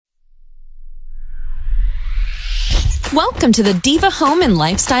Welcome to the Diva Home and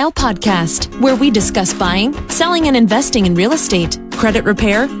Lifestyle Podcast, where we discuss buying, selling, and investing in real estate, credit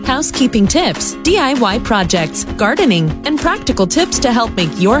repair, housekeeping tips, DIY projects, gardening, and practical tips to help make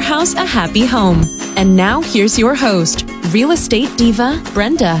your house a happy home. And now here's your host, real estate diva,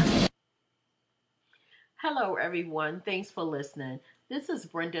 Brenda. Hello, everyone. Thanks for listening. This is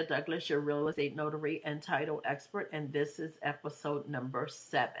Brenda Douglas, your real estate notary and title expert, and this is episode number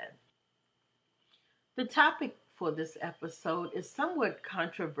 7. The topic for this episode is somewhat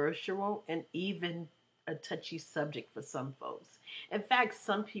controversial and even a touchy subject for some folks. In fact,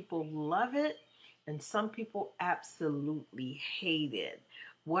 some people love it and some people absolutely hate it.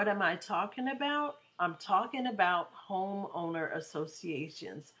 What am I talking about? I'm talking about homeowner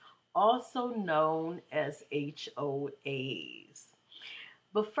associations, also known as HOAs.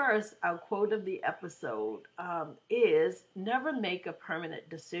 But first, our quote of the episode is, never make a permanent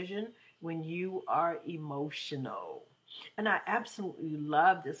decision when you are emotional. And I absolutely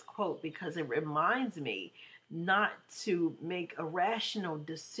love this quote because it reminds me not to make a rational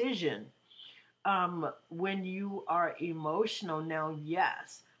decision when you are emotional. Now,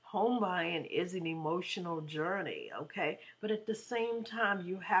 yes, home buying is an emotional journey, okay? But at the same time,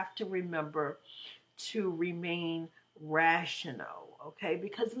 you have to remember to remain rational, okay?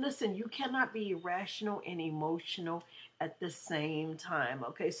 Because listen, you cannot be irrational and emotional at the same time,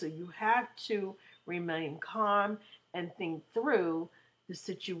 okay? So you have to remain calm and think through the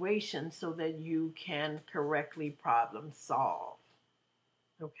situation so that you can correctly problem solve,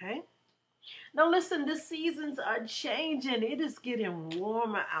 okay? Now listen, the seasons are changing. It is getting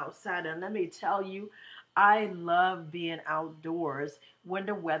warmer outside, and let me tell you, I love being outdoors when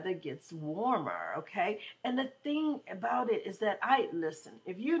the weather gets warmer, okay? And the thing about it is that listen,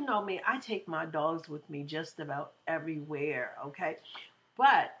 if you know me, I take my dogs with me just about everywhere, okay?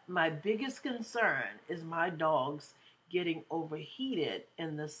 But my biggest concern is my dogs getting overheated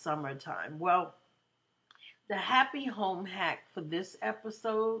in the summertime. Well, the happy home hack for this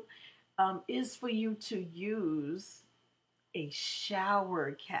episode is for you to use a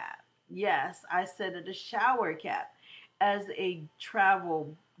shower cap. Yes, I said it, a shower cap as a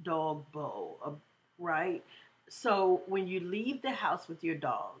travel dog bowl, right? So when you leave the house with your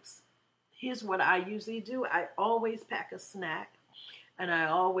dogs, here's what I usually do. I always pack a snack and I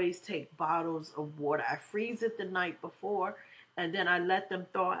always take bottles of water. I freeze it the night before and then I let them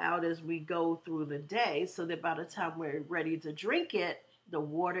thaw out as we go through the day so that by the time we're ready to drink it, the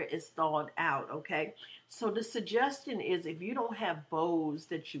water is thawed out, okay? So the suggestion is if you don't have bowls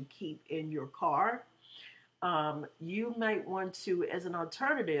that you keep in your car, you might want to, as an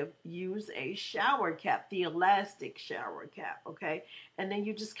alternative, use a shower cap, the elastic shower cap, okay? And then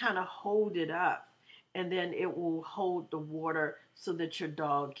you just kind of hold it up, and then it will hold the water so that your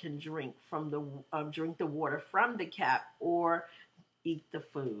dog can drink the water from the cap or eat the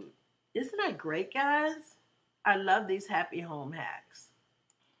food. Isn't that great, guys? I love these happy home hacks.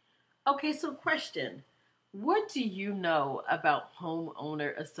 Okay, so question. What do you know about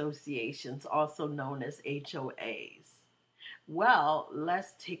homeowner associations, also known as HOAs? Well,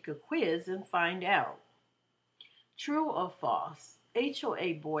 let's take a quiz and find out. True or false?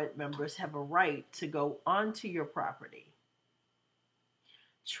 HOA board members have a right to go onto your property.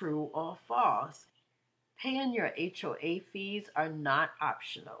 True or false? Paying your HOA fees are not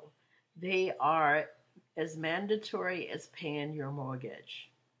optional. They are as mandatory as paying your mortgage.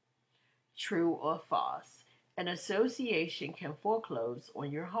 True or false? An association can foreclose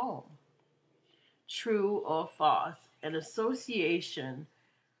on your home. True or false? An association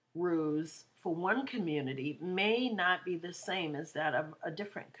rules for one community may not be the same as that of a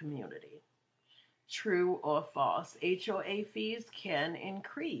different community. True or false? HOA fees can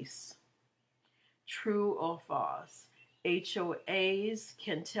increase. True or false? HOAs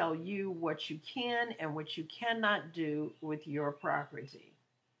can tell you what you can and what you cannot do with your property.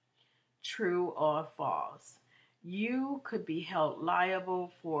 True or false? You could be held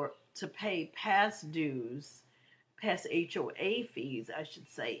liable to pay past HOA fees, I should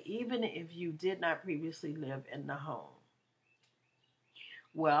say, even if you did not previously live in the home.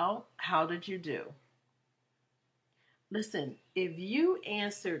 Well, how did you do? Listen, if you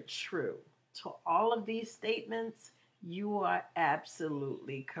answered true to all of these statements, you are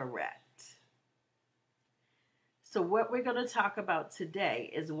absolutely correct. So what we're going to talk about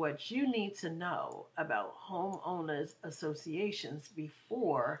today is what you need to know about homeowners associations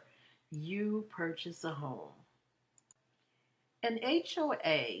before you purchase a home. An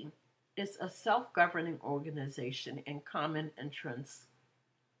HOA is a self-governing organization in common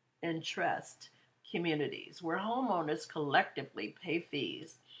interest communities where homeowners collectively pay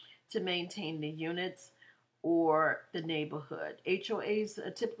fees to maintain the units or the neighborhood. HOAs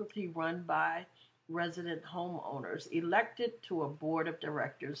are typically run by resident homeowners elected to a board of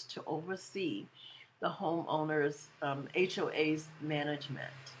directors to oversee the homeowners' HOA's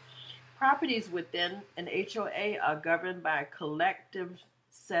management. Properties within an HOA are governed by a collective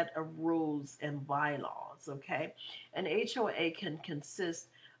set of rules and bylaws, okay? An HOA can consist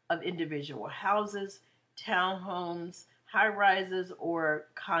of individual houses, townhomes, high rises, or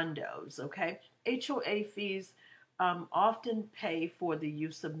condos, okay? HOA fees often pay for the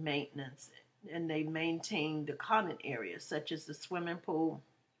use of maintenance, and they maintain the common areas such as the swimming pool,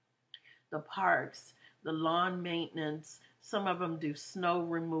 the parks, the lawn maintenance. Some of them do snow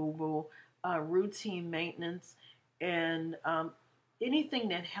removal, routine maintenance, and anything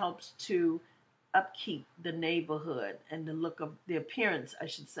that helps to upkeep the neighborhood and the appearance, I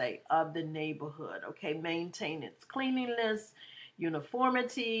should say, of the neighborhood. Okay, maintain its cleanliness,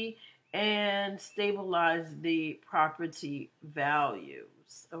 uniformity, and stabilize the property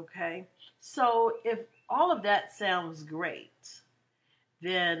values. Okay, so if all of that sounds great,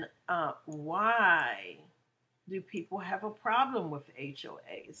 then why do people have a problem with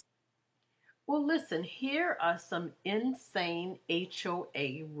HOAs? Well, listen, here are some insane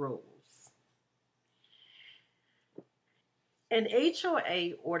HOA rules. An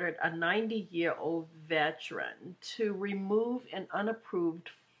HOA ordered a 90-year-old veteran to remove an unapproved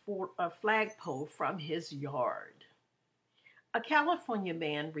flagpole from his yard. A California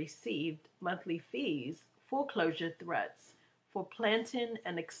man received monthly fees, foreclosure threats for planting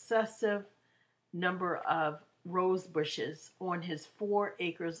an excessive number of rose bushes on his 4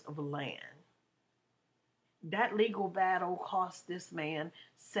 acres of land. That legal battle cost this man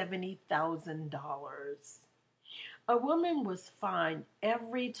 $70,000. A woman was fined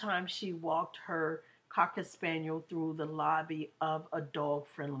every time she walked her Cocker Spaniel through the lobby of a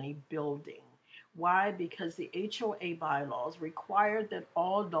dog-friendly building. Why? Because the HOA bylaws required that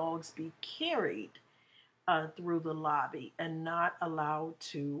all dogs be carried through the lobby and not allowed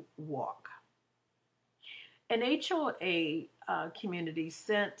to walk. An HOA community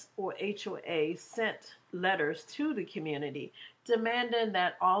sent letters to the community demanding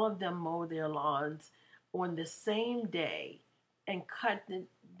that all of them mow their lawns on the same day and cut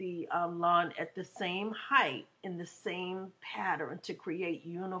the lawn at the same height in the same pattern to create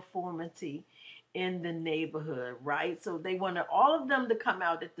uniformity in the neighborhood, right? So they wanted all of them to come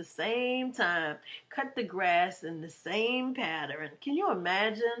out at the same time, cut the grass in the same pattern. Can you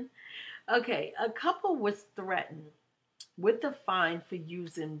imagine? Okay, a couple was threatened with a fine for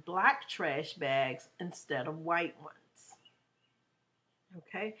using black trash bags instead of white ones.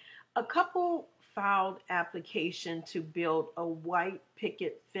 Okay, a couple filed application to build a white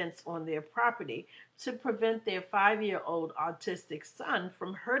picket fence on their property to prevent their 5-year-old autistic son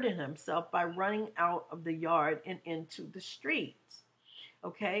from hurting himself by running out of the yard and into the streets.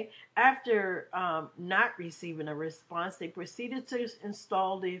 Okay, after not receiving a response, they proceeded to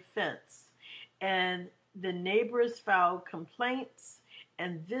install the fence, and the neighbors filed complaints,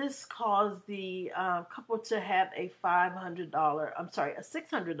 and this caused the couple to have a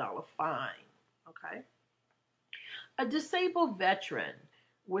 $600 fine. Okay, a disabled veteran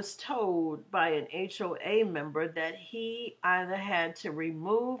was told by an HOA member that he either had to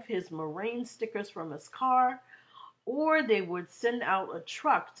remove his marine stickers from his car or they would send out a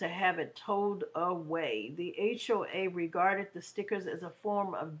truck to have it towed away. The HOA regarded the stickers as a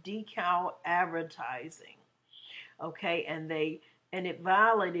form of decal advertising. Okay, and it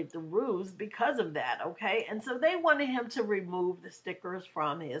violated the rules because of that, okay? And so they wanted him to remove the stickers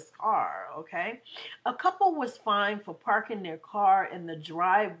from his car, okay? A couple was fined for parking their car in the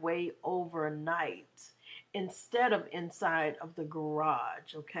driveway overnight instead of inside of the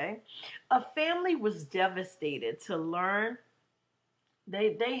garage, okay? A family was devastated to learn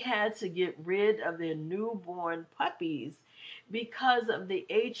they had to get rid of their newborn puppies because of the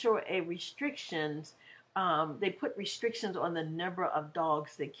HOA restrictions. They put restrictions on the number of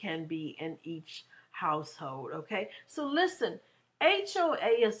dogs that can be in each household, okay? So listen,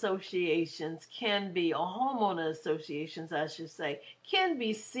 HOA associations can be, or homeowner associations, I should say, can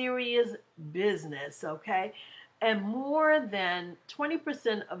be serious business, okay? And more than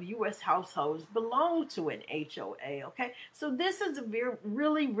 20% of U.S. households belong to an HOA, okay? So this is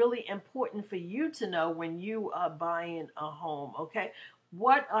really, really important for you to know when you are buying a home, okay?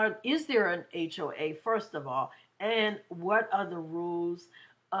 Is there an HOA, first of all, and what are the rules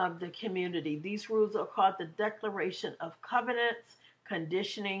of the community? These rules are called the Declaration of Covenants,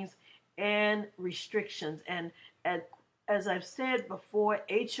 Conditionings, and Restrictions. And as I've said before,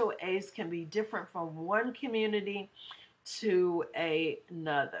 HOAs can be different from one community to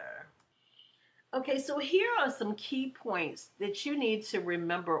another. Okay, so here are some key points that you need to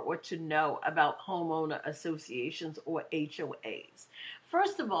remember or to know about homeowner associations or HOAs.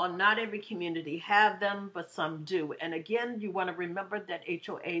 First of all, not every community have them, but some do. And again, you want to remember that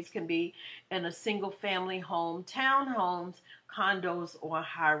HOAs can be in a single family home, townhomes, condos, or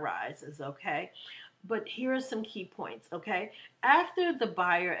high rises, okay? But here are some key points, okay? After the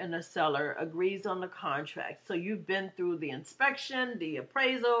buyer and the seller agrees on the contract, so you've been through the inspection, the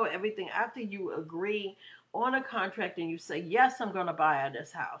appraisal, everything, after you agree on a contract and you say, yes, I'm going to buy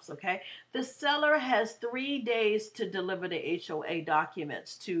this house, okay? The seller has 3 days to deliver the HOA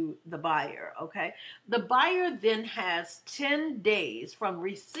documents to the buyer, okay? The buyer then has 10 days from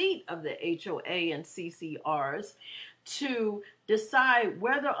receipt of the HOA and CCRs to decide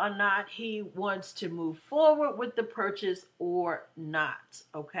whether or not he wants to move forward with the purchase or not,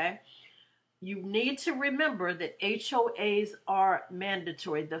 okay? You need to remember that HOAs are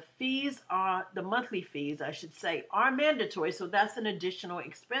mandatory. The monthly fees, I should say, are mandatory, so that's an additional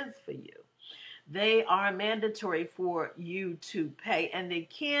expense for you. They are mandatory for you to pay, and they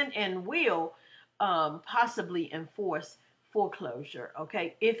can and will possibly enforce foreclosure,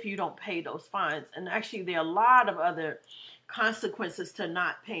 okay, if you don't pay those fines. And actually, there are a lot of other consequences to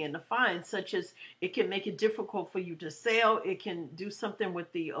not paying the fines, such as it can make it difficult for you to sell. It can do something with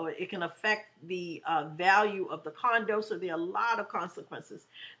it can affect the value of the condo. So there are a lot of consequences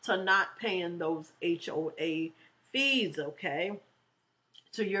to not paying those HOA fees, okay?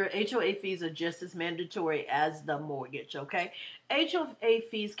 So your HOA fees are just as mandatory as the mortgage, okay? HOA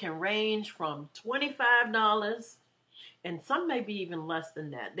fees can range from $25, and some may be even less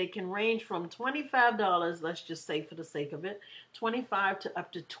than that. They can range from $25, let's just say for the sake of it, $25 to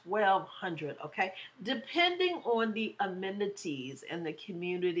up to $1,200, okay? Depending on the amenities and the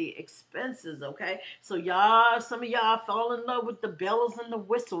community expenses, okay? So some of y'all fall in love with the bells and the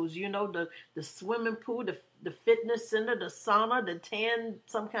whistles, you know, the swimming pool, the fitness center, the sauna, the tan,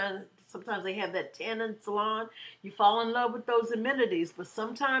 sometimes they have that tanning salon. You fall in love with those amenities, but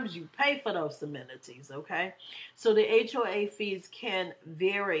sometimes you pay for those amenities, okay? So the HOA fees can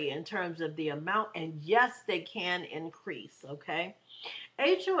vary in terms of the amount, and yes, they can increase, okay?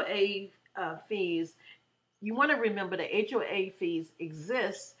 HOA fees, you want to remember that HOA fees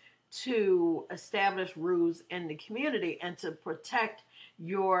exist to establish rules in the community and to protect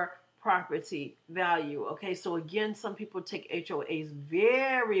your property value, okay? So again, some people take HOAs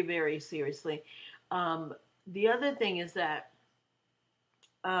very, very seriously. The other thing is that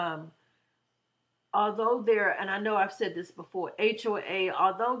although and I know I've said this before,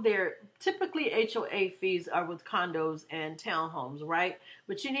 although typically HOA fees are with condos and townhomes, right?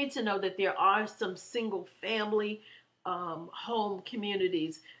 But you need to know that there are some single family home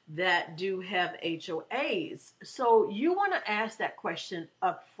communities that do have HOAs. So you want to ask that question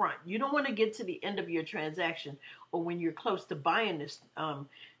up front. You don't want to get to the end of your transaction or when you're close to buying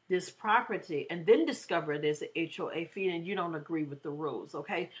this property and then discover there's an HOA fee and you don't agree with the rules,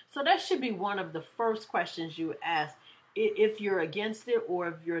 okay? So that should be one of the first questions you ask if you're against it, or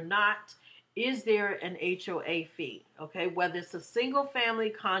if you're not. Is there an HOA fee? Okay, whether it's a single family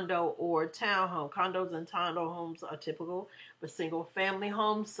condo or townhome. Condos and townhomes are typical, but single family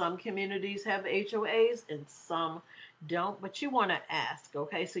homes, some communities have HOAs and some don't. But you want to ask,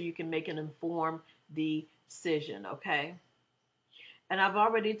 okay, so you can make an informed decision, okay? And I've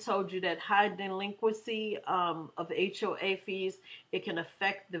already told you that high delinquency of HOA fees, it can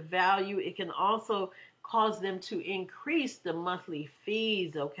affect the value. It can also cause them to increase the monthly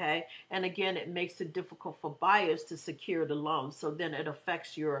fees, okay? And again, it makes it difficult for buyers to secure the loan. So then it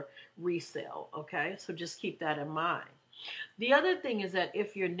affects your resale, okay? So just keep that in mind. The other thing is that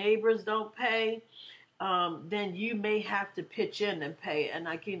if your neighbors don't pay, then you may have to pitch in and pay. And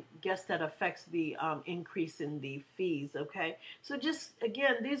I can guess that affects the increase in the fees, okay? So just,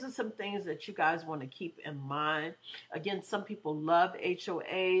 again, these are some things that you guys want to keep in mind. Again, some people love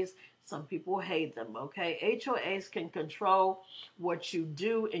HOAs. Some people hate them, okay? HOAs can control what you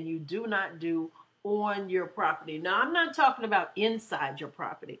do and you do not do on your property. Now, I'm not talking about inside your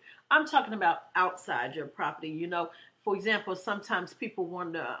property. I'm talking about outside your property. You know, for example, sometimes people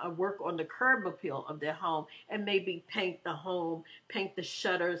want to work on the curb appeal of their home and maybe paint the home, paint the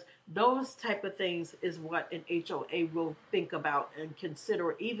shutters. Those type of things is what an HOA will think about and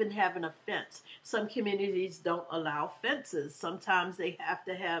consider, even having a fence. Some communities don't allow fences. Sometimes they have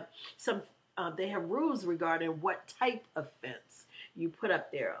to have they have rules regarding what type of fence you put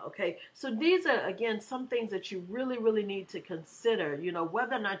up there, okay? So these are, again, some things that you really, really need to consider, you know,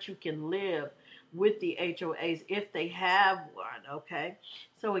 whether or not you can live with the HOAs if they have one, okay?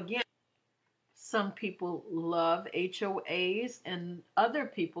 So again, Some people love HOAs and other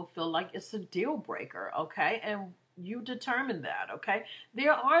people feel like it's a deal breaker, okay? And you determine that, okay?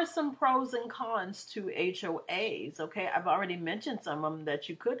 There are some pros and cons to HOAs, okay? I've already mentioned some of them that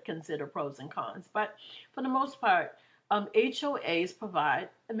you could consider pros and cons, but for the most part, HOAs provide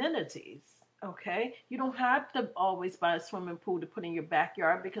amenities. Okay, you don't have to always buy a swimming pool to put in your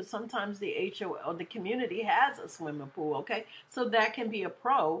backyard because sometimes the HOA or the community has a swimming pool. Okay, so that can be a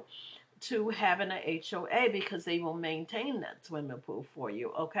pro to having a HOA because they will maintain that swimming pool for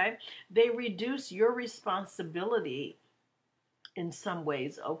you. Okay, they reduce your responsibility in some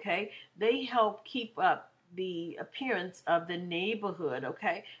ways. Okay, they help keep up the appearance of the neighborhood,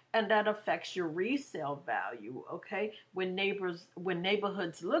 okay, and that affects your resale value, okay. When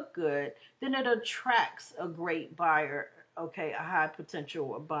neighborhoods look good, then it attracts a great buyer, okay, a high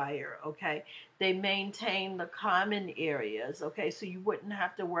potential buyer, okay. They maintain the common areas, okay, so you wouldn't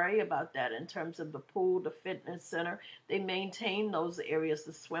have to worry about that in terms of the pool, the fitness center. They maintain those areas,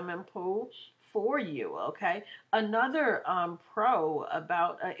 the swimming pool, for you, okay? Another pro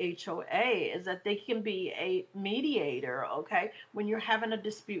about a HOA is that they can be a mediator, okay? When you're having a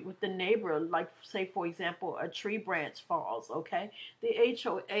dispute with the neighbor, like say, for example, a tree branch falls, okay? The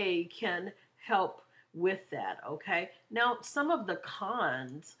HOA can help with that, okay? Now, some of the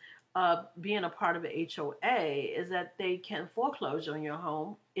cons of being a part of a HOA is that they can foreclose on your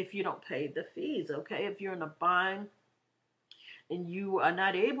home if you don't pay the fees, okay? If you're in a bind and you are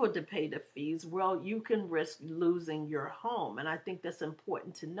not able to pay the fees, well, you can risk losing your home. And I think that's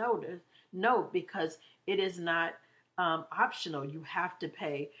important to note because it is not optional. You have to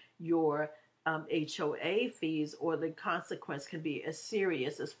pay your HOA fees, or the consequence can be as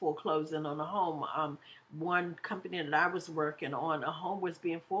serious as foreclosing on a home. One company that I was working on, a home was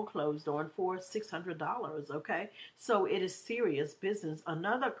being foreclosed on for $600, okay? So it is serious business.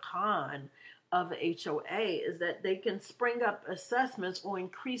 Another con of a HOA is that they can spring up assessments or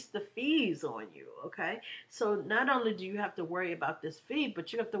increase the fees on you, okay? So not only do you have to worry about this fee,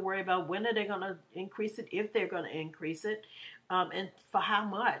 but you have to worry about when are they going to increase it, if they're going to increase it, and for how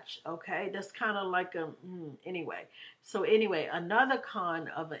much, okay? That's kind of like anyway. So anyway, another con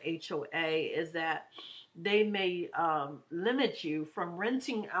of a HOA is that they may limit you from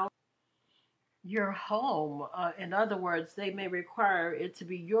renting out your home. In other words, they may require it to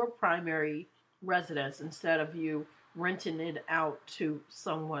be your primary residence instead of you renting it out to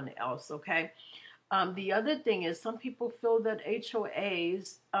someone else, okay? The other thing is some people feel that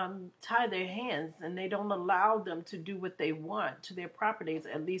HOAs tie their hands and they don't allow them to do what they want to their properties,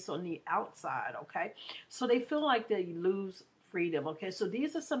 at least on the outside, okay? So they feel like they lose freedom, okay? So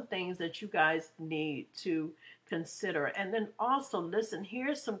these are some things that you guys need to consider. And then also, listen,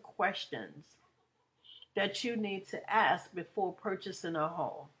 here's some questions that you need to ask before purchasing a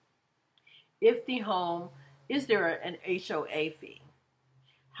home. If the home, is there an HOA fee?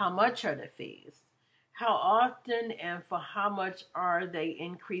 How much are the fees? How often and for how much are they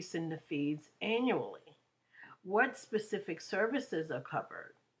increasing the fees annually? What specific services are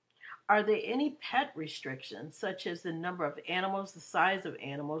covered? Are there any pet restrictions, such as the number of animals, the size of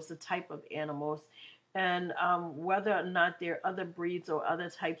animals, the type of animals, and whether or not there are other breeds or other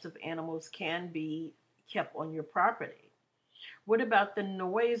types of animals can be kept on your property? What about the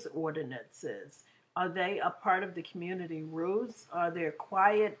noise ordinances? Are they a part of the community rules? Are there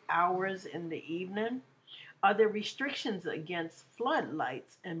quiet hours in the evening? Are there restrictions against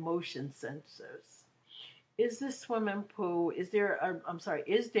floodlights and motion sensors? Is this swimming pool, is there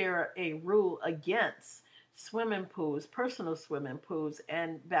a rule against swimming pools, personal swimming pools,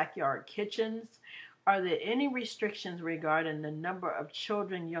 and backyard kitchens? Are there any restrictions regarding the number of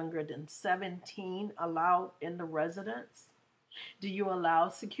children younger than 17 allowed in the residence? Do you allow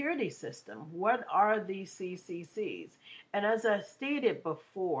security system? What are these CCCs? And as I stated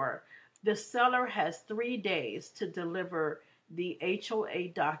before, the seller has 3 days to deliver the HOA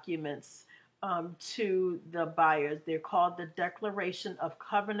documents to the buyers. They're called the Declaration of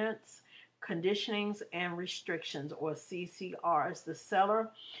Covenants, Conditionings, and Restrictions, or CCRs. The seller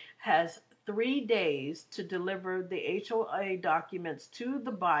has 3 days to deliver the HOA documents to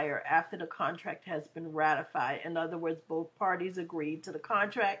the buyer after the contract has been ratified. In other words, both parties agreed to the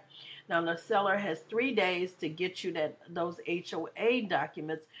contract. Now, the seller has 3 days to get you those HOA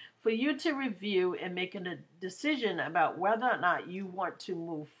documents for you to review and make a decision about whether or not you want to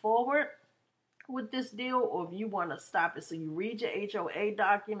move forward with this deal or if you want to stop it. So you read your HOA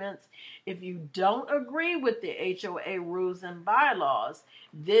documents. If you don't agree with the HOA rules and bylaws,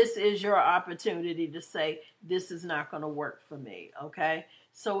 this is your opportunity to say, this is not going to work for me, okay?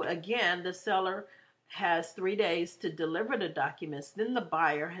 So again, the seller has 3 days to deliver the documents. Then the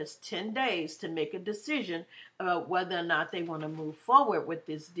buyer has 10 days to make a decision about whether or not they want to move forward with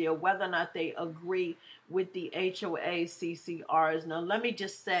this deal, whether or not they agree with the HOA CCRs. Now, let me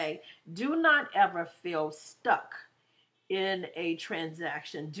just say, do not ever feel stuck in a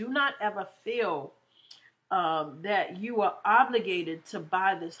transaction. Do not ever feel that you are obligated to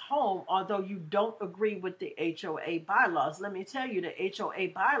buy this home, although you don't agree with the HOA bylaws. Let me tell you, the HOA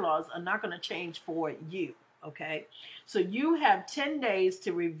bylaws are not going to change for you, okay? So you have 10 days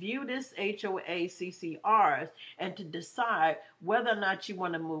to review this HOA CCRs and to decide whether or not you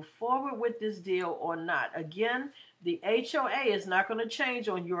want to move forward with this deal or not. Again, the HOA is not going to change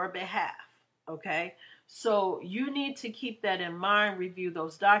on your behalf, okay? So you need to keep that in mind, review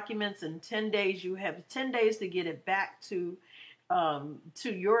those documents. In 10 days, you have 10 days to get it back to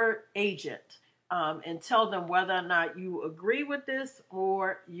your agent and tell them whether or not you agree with this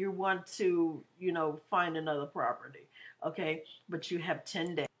or you want to, find another property. Okay, but you have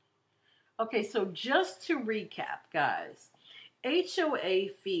 10 days. Okay, so just to recap, guys, HOA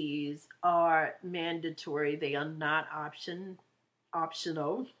fees are mandatory. They are not optional.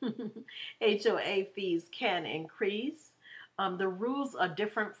 HOA fees can increase. The rules are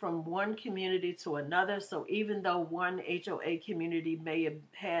different from one community to another. So even though one HOA community may have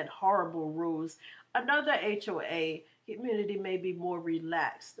had horrible rules, another HOA community may be more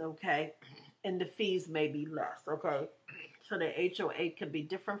relaxed, okay? And the fees may be less, okay? So the HOA could be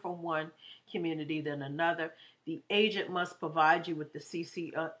different from one community than another. The agent must provide you with the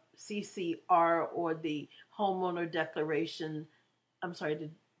CCR or the homeowner declaration. The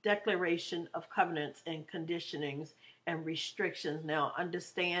Declaration of Covenants and Conditionings and Restrictions. Now,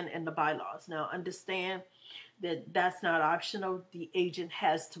 understand in the bylaws. Now, understand that that's not optional. The agent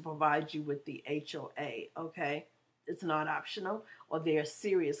has to provide you with the HOA, okay? It's not optional, or there are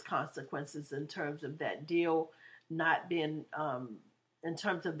serious consequences in terms of that deal not being, in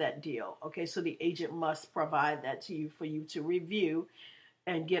terms of that deal, okay? So the agent must provide that to you for you to review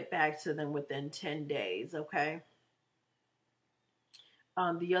and get back to them within 10 days, okay?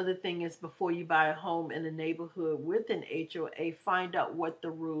 The other thing is, before you buy a home in a neighborhood with an HOA, find out what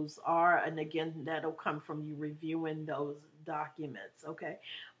the rules are. And again, that'll come from you reviewing those documents, okay?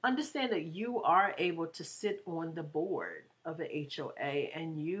 Understand that you are able to sit on the board of a HOA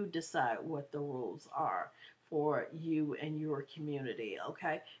and you decide what the rules are for you and your community,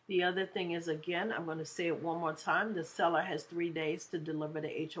 okay? The other thing is, again, I'm going to say it one more time, the seller has 3 days to deliver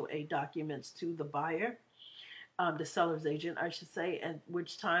the HOA documents to the buyer. The seller's agent, I should say, at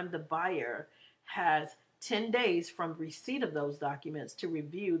which time the buyer has 10 days from receipt of those documents to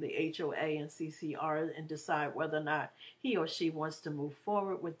review the HOA and CCR and decide whether or not he or she wants to move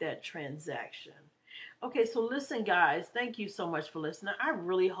forward with that transaction. Okay, so listen, guys, thank you so much for listening. I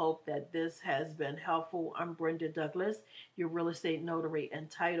really hope that this has been helpful. I'm Brenda Douglas, your real estate notary and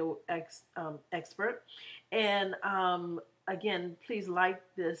title expert. And again, please like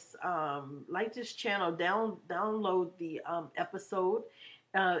this channel, download the episode.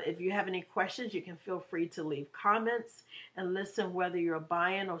 If you have any questions, you can feel free to leave comments. And listen, whether you're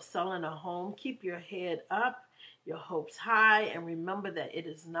buying or selling a home, keep your head up, your hopes high, and remember that it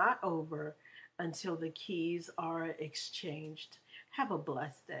is not over until the keys are exchanged. Have a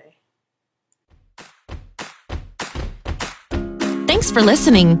blessed day. Thanks for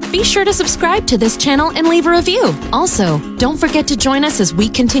listening. Be sure to subscribe to this channel and leave a review. Also, don't forget to join us as we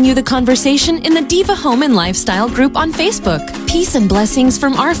continue the conversation in the Diva Home and Lifestyle group on Facebook. Peace and blessings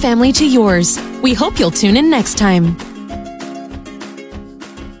from our family to yours. We hope you'll tune in next time.